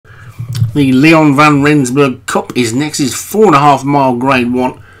The Leon van Rensburg Cup is next. Is 4.5 mile Grade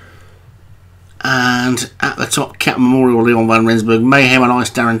 1. And at the top, Captain Memorial, Leon van Rensburg, Mayhem and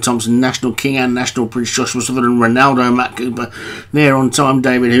Ice, Darren Thompson, National King and National Prince, Joshua Sutherland, Ronaldo, Matt Cooper, there on time,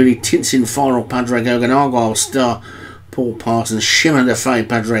 David Hooley, Tinsin Final, Padraig Hogan, Argyle Star, Paul Parsons, Shimmer the Fay,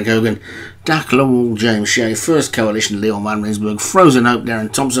 Padraig Hogan, Dackler Wall, James Shea, First Coalition, Leon van Rensburg, Frozen Hope,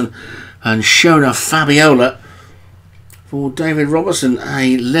 Darren Thompson, and Shona Fabiola for David Robertson.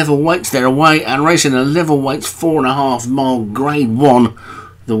 A level weights, they're away and racing a level weights 4.5 mile Grade 1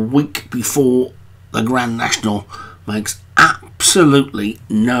 the week before the Grand National. Makes absolutely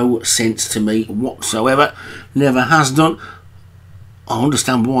no sense to me whatsoever. Never has done. I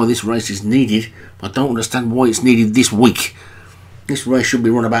understand why this race is needed, but I don't understand why it's needed this week. This race should be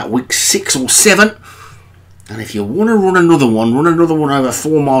run about week 6 or 7. And if you want to run another one over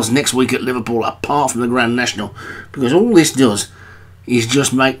 4 miles next week at Liverpool, apart from the Grand National, because all this does is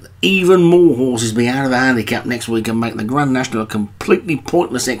just make even more horses be out of the handicap next week and make the Grand National a completely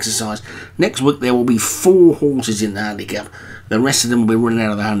pointless exercise. Next week there will be 4 horses in the handicap. The rest of them will be running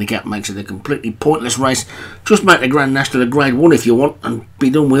out of the handicap, makes it a completely pointless race. Just make the Grand National a Grade 1 if you want and be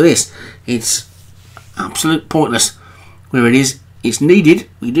done with this. It's absolute pointless where it is. It's needed.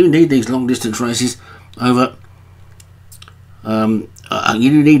 We do need these long distance races over. You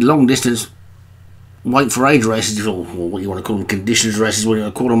do need long distance weight for age races, or what you want to call them, conditions races, what you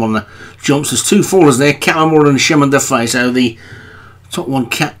want to call them on the jumps. There's 2 fallers there, Cat Memorial and Shimmer the Fay. So the top one,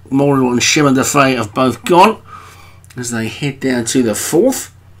 Cat Memorial and Shimmer the Fay, have both gone as they head down to the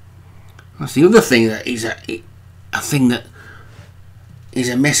 4th. That's the other thing that is a thing that is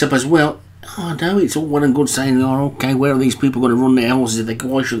a mess up as well. I know it's all well and good saying, oh, okay, where are these people going to run their horses?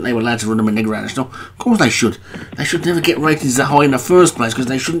 Why shouldn't they be allowed to run them in the Grand National? Of course they should. They should never get ratings that high in the first place, because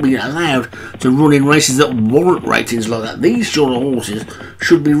they shouldn't be allowed to run in races that warrant ratings like that. These sort of horses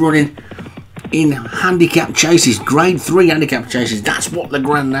should be running in handicap chases, Grade 3 handicap chases. That's what the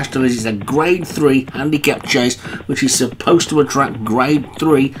Grand National is. It's a Grade 3 handicap chase, which is supposed to attract Grade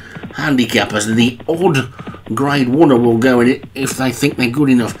 3 handicappers. The odd Grade 1er will go in it if they think they're good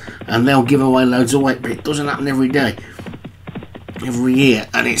enough, and they'll give away loads of weight, but it doesn't happen every day, every year.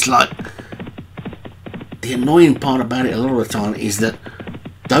 And it's like, the annoying part about it a lot of the time is that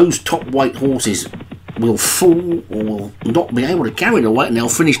those top weight horses will fall or will not be able to carry the weight, and they'll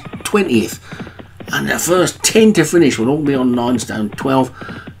finish 20th, and the first 10 to finish will all be on 9 stone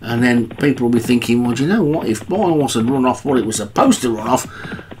 12, and then people will be thinking, well, do you know what, if my horse had run off what it was supposed to run off,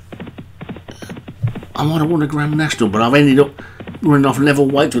 I might have won a Grand National, but I've ended up running off level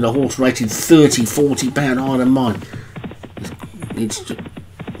weight with a horse rated 30-40 pound higher than mine. It's just,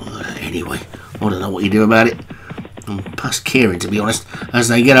 anyway, I don't know what you do about it. I'm past caring, to be honest, as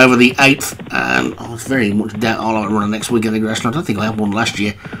they get over the 8th, and I very much doubt I'll have a run next week in the Grand National. I don't think I had one last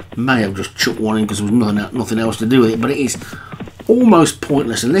year. May have just chucked one in because there was nothing else to do with it, but it is almost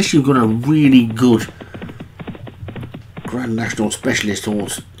pointless unless you've got a really good Grand National specialist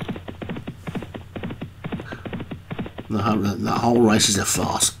horse. The whole race is a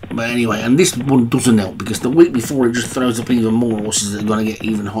farce. But anyway, and this one doesn't help because the week before it just throws up even more horses that are going to get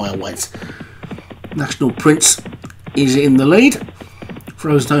even higher weights. National Prince is in the lead.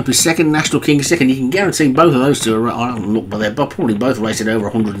 Frozen Hope is second. National King is second. You can guarantee both of those two are, I haven't looked, but they're probably both racing over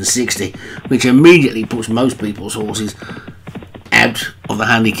 160, which immediately puts most people's horses out of the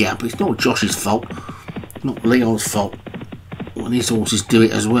handicap. It's not Josh's fault, not Leon's fault. When his horses do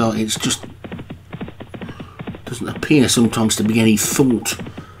it as well, it's just doesn't appear sometimes to be any thought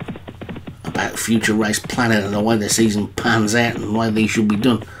about future race planning and the way the season pans out and the way these should be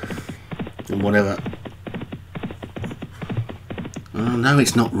done and whatever. No,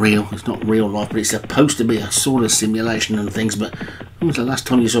 it's not real. It's not real life, but it's supposed to be a sort of simulation and things. But when was the last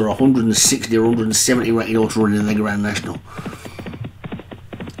time you saw a 160 or 170 rated horse running in the Grand National?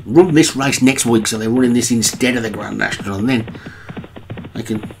 Run this race next week, so they're running this instead of the Grand National, and then they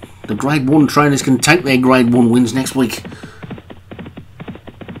can. The Grade 1 trainers can take their Grade 1 wins next week.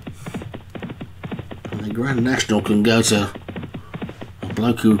 And the Grand National can go to a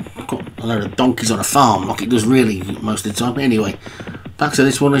bloke who got a load of donkeys on a farm, like it does really most of the time. But anyway, back to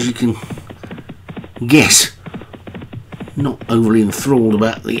this one, as you can guess. Not overly enthralled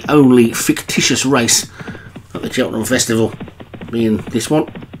about the only fictitious race at the Cheltenham Festival being this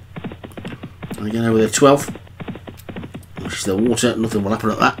one. And again over the 12th. Which is the water, nothing will happen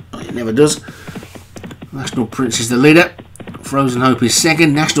at that, it never does. National Prince is the leader, Frozen Hope is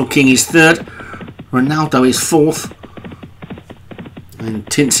second, National King is third, Ronaldo is fourth, and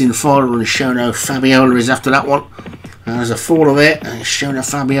Tinsin Fire and Shona Fabiola is after that one. And there's a faller there, and it's Shona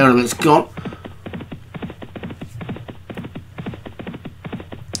Fabiola that's gone.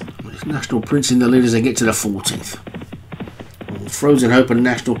 National Prince in the lead as they get to the 14th. Frozen Hope and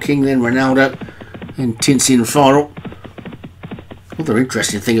National King, then Ronaldo, and Tinsin Final. Another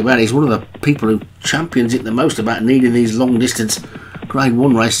interesting thing about it is one of the people who champions it the most about needing these long distance Grade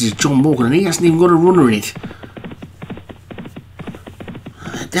 1 races is John Morgan, and he hasn't even got a runner in it.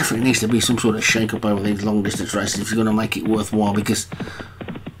 There definitely needs to be some sort of shake up over these long distance races if you're going to make it worthwhile, because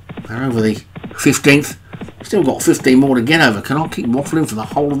they're over the 15th. Still got 15 more to get over. Can I keep waffling for the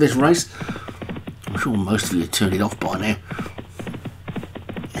whole of this race? I'm sure most of you have turned it off by now.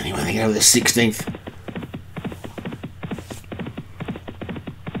 Anyway, they go over the 16th.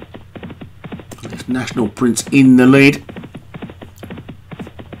 There's National Prince in the lead.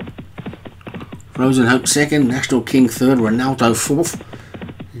 Frozen Hope second, National King third, Ronaldo fourth.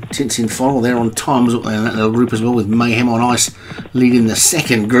 Tinsin Final, they're on times up there in that little group as well, with Mayhem on Ice leading the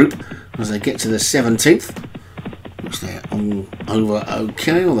second group as they get to the 17th. Which they're all over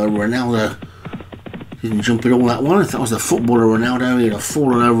okay, although Ronaldo didn't jump it all that well. If that was the footballer Ronaldo, he'd have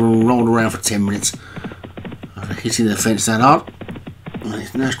fallen over and rolled around for 10 minutes after hitting the fence that hard. And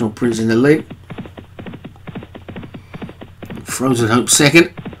it's National Prince in the lead. Frozen Hope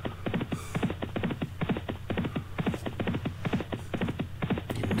second.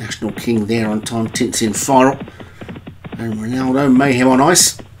 National King there on time, Tinsin Final. And Ronaldo, Mayhem on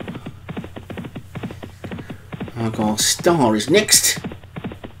Ice. Argyle Star is next.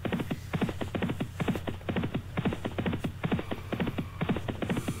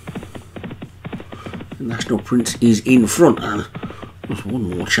 The National Prince is in front, and just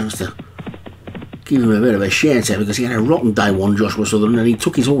one more chance to give him a bit of a shout out, because he had a rotten day one, Joshua Sutherland, and he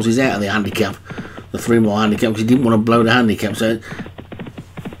took his horses out of the handicap, the 3 mile handicap, because he didn't want to blow the handicap. So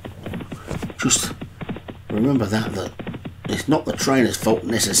just remember that it's not the trainer's fault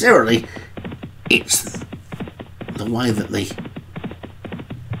necessarily, it's the way that the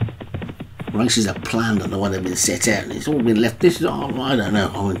races are planned and the way they've been set out, and it's all been left. This is, oh, I don't know.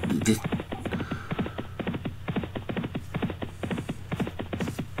 I mean,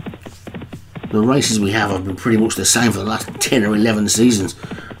 the races we have been pretty much the same for the last 10 or 11 seasons.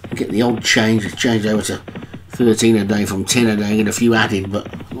 You get the odd change, it's changed over to 13 a day from 10 a day, get a few added,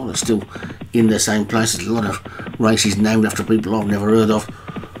 but a lot are still in the same places. A lot of races named after people I've never heard of.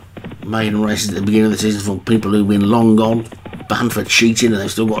 Maiden races at the beginning of the season from people who've been long gone, banned for cheating, and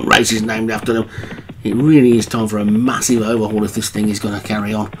they've still got races named after them. It really is time for a massive overhaul if this thing is going to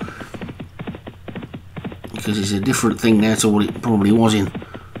carry on, because it's a different thing now to what it probably was in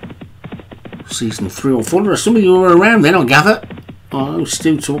season 3 or 4. There are some of you who were around then, I gather. Oh,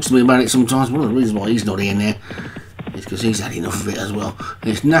 Stu talks to me about it sometimes. One of the reasons why he's not in there is because he's had enough of it as well.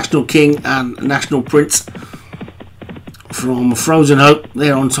 It's National King and National Prince from Frozen Hope.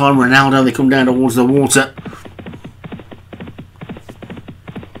 They're on time. Ronaldo, they come down towards the water.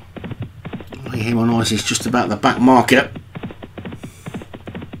 Him on Ice is just about the back marker.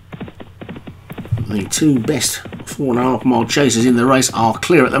 The 2 best 4.5 mile chasers in the race are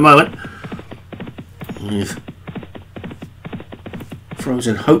clear at the moment, with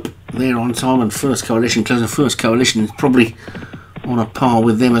Frozen Hope there on time and First Coalition closing. First Coalition is probably on a par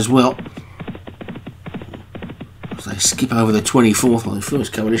with them as well, as they skip over the 24th. Well, the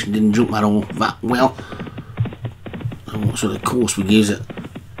First Coalition didn't jump that all that well. I don't know what sort of course we use at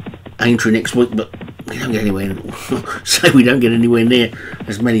Aintree next week, but we don't get anywhere. Say we don't get anywhere near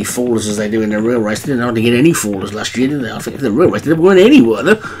as many fallers as they do in the real race. They didn't hardly get any fallers last year, did they? I think the real race they weren't anywhere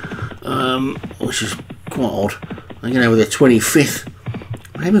though, which is quite odd. They get over the 25th.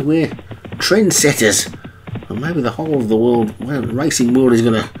 Maybe we're trendsetters, and maybe the whole of the world, well, the racing world, is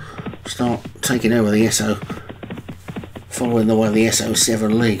going to start taking over the SO, following the way of the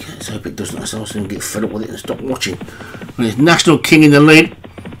SO7 league. Let's hope it doesn't. So I can get fed up with it and stop watching. There's National King in the lead.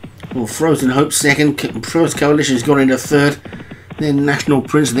 Well, Frozen Hope second. First Coalition's gone into third. Then National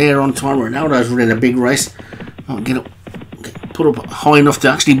Prince there on time. Ronaldo's running a big race. Might get put up high enough to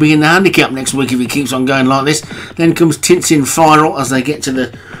actually be in the handicap next week if he keeps on going like this. Then comes Tinsin Final as they get to the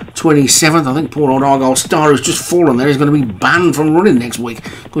 27th. I think poor old Argyle Star, who's just fallen there, is going to be banned from running next week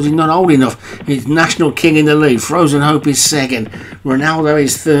because he's not old enough. It's National King in the lead. Frozen Hope is second. Ronaldo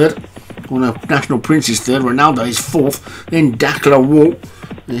is third. Well, no, National Prince is third. Ronaldo is fourth. Then Dackler Walt.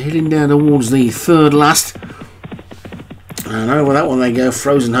 They're heading down towards the third last. And over that one they go.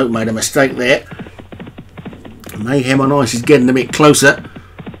 Frozen Hope made a mistake there. Mayhem on Ice is getting a bit closer.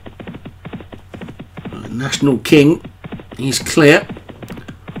 National King is clear.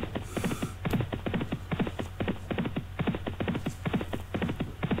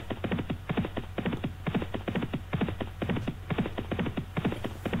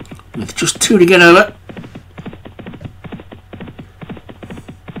 With just 2 to get over.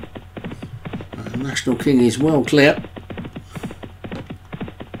 National King is well clear.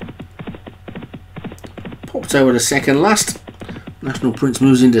 Popped over to second last. National Prince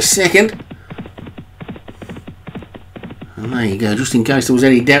moves into second. And there you go, just in case there was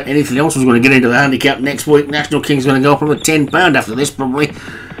any doubt anything else was going to get into the handicap next week, National King's going to go up with £10 after this probably.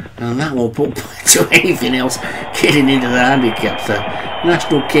 And that will put to anything else getting into the handicap. So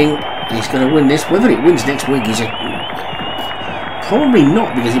National King is going to win this. Whether it wins next week is probably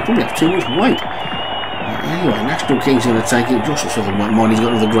not, because he probably has too much weight. Anyway, National King's going to take it. Joshua Southern won't mind, he's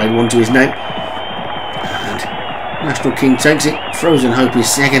got another grade 1 to his name. And National King takes it. Frozen Hope is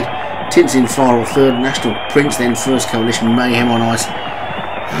second. Tints in Final third. National Prince then first coalition. Mayhem on ice.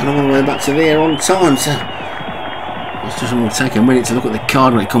 And all the way back to there on time. So let's just want to take a minute to look at the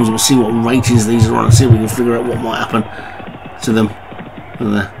card when it comes up and see what ratings these are on and see if we can figure out what might happen to them.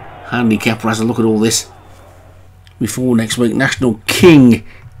 And the handicapper has a look at all this before next week. National King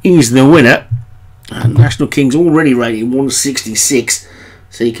is the winner. And National King's already rated 166.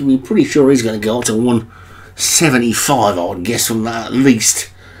 So you can be pretty sure he's going to go up to 175, I would guess, from that at least.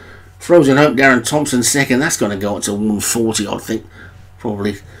 Frozen Hope, Darren Thompson second. That's going to go up to 140, I think.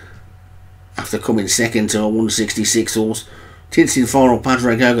 Probably after coming second to a 166 horse. Tints in Final,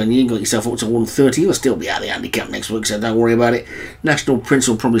 Padre Gogan, you got yourself up to 130. You'll still be out of the handicap next week, so don't worry about it. National Prince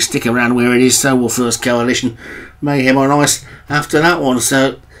will probably stick around where it is, so will First Coalition. Mayhem on ice after that one,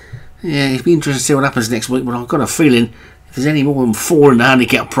 so yeah, it'll be interesting to see what happens next week, but I've got a feeling if there's any more than 4 in the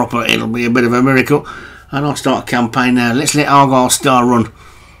handicap proper, it'll be a bit of a miracle. And I'll start a campaign now. Let's let Argyle Star run.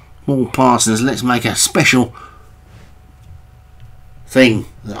 Paul Parsons, let's make a special thing.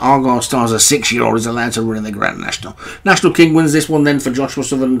 The Argyle Star's a 6-year-old is allowed to run in the Grand National. National King wins this one then for Joshua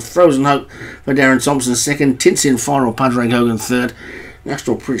Southern. Frozen Hope for Darren Thompson second. Tints in Final, Padre Hogan third.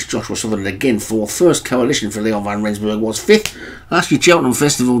 National Prince Joshua Southern again fourth. First Coalition for Leon van Rensburg was fifth. Last year Cheltenham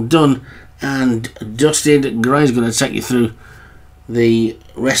Festival done and dusted. Gray's going to take you through the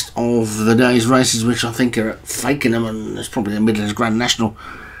rest of the day's races, which I think are at Fakenham, and there's probably the Midlands Grand National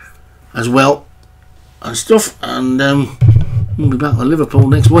as well and stuff. And we'll be back with Liverpool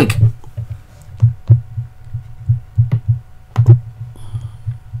next week.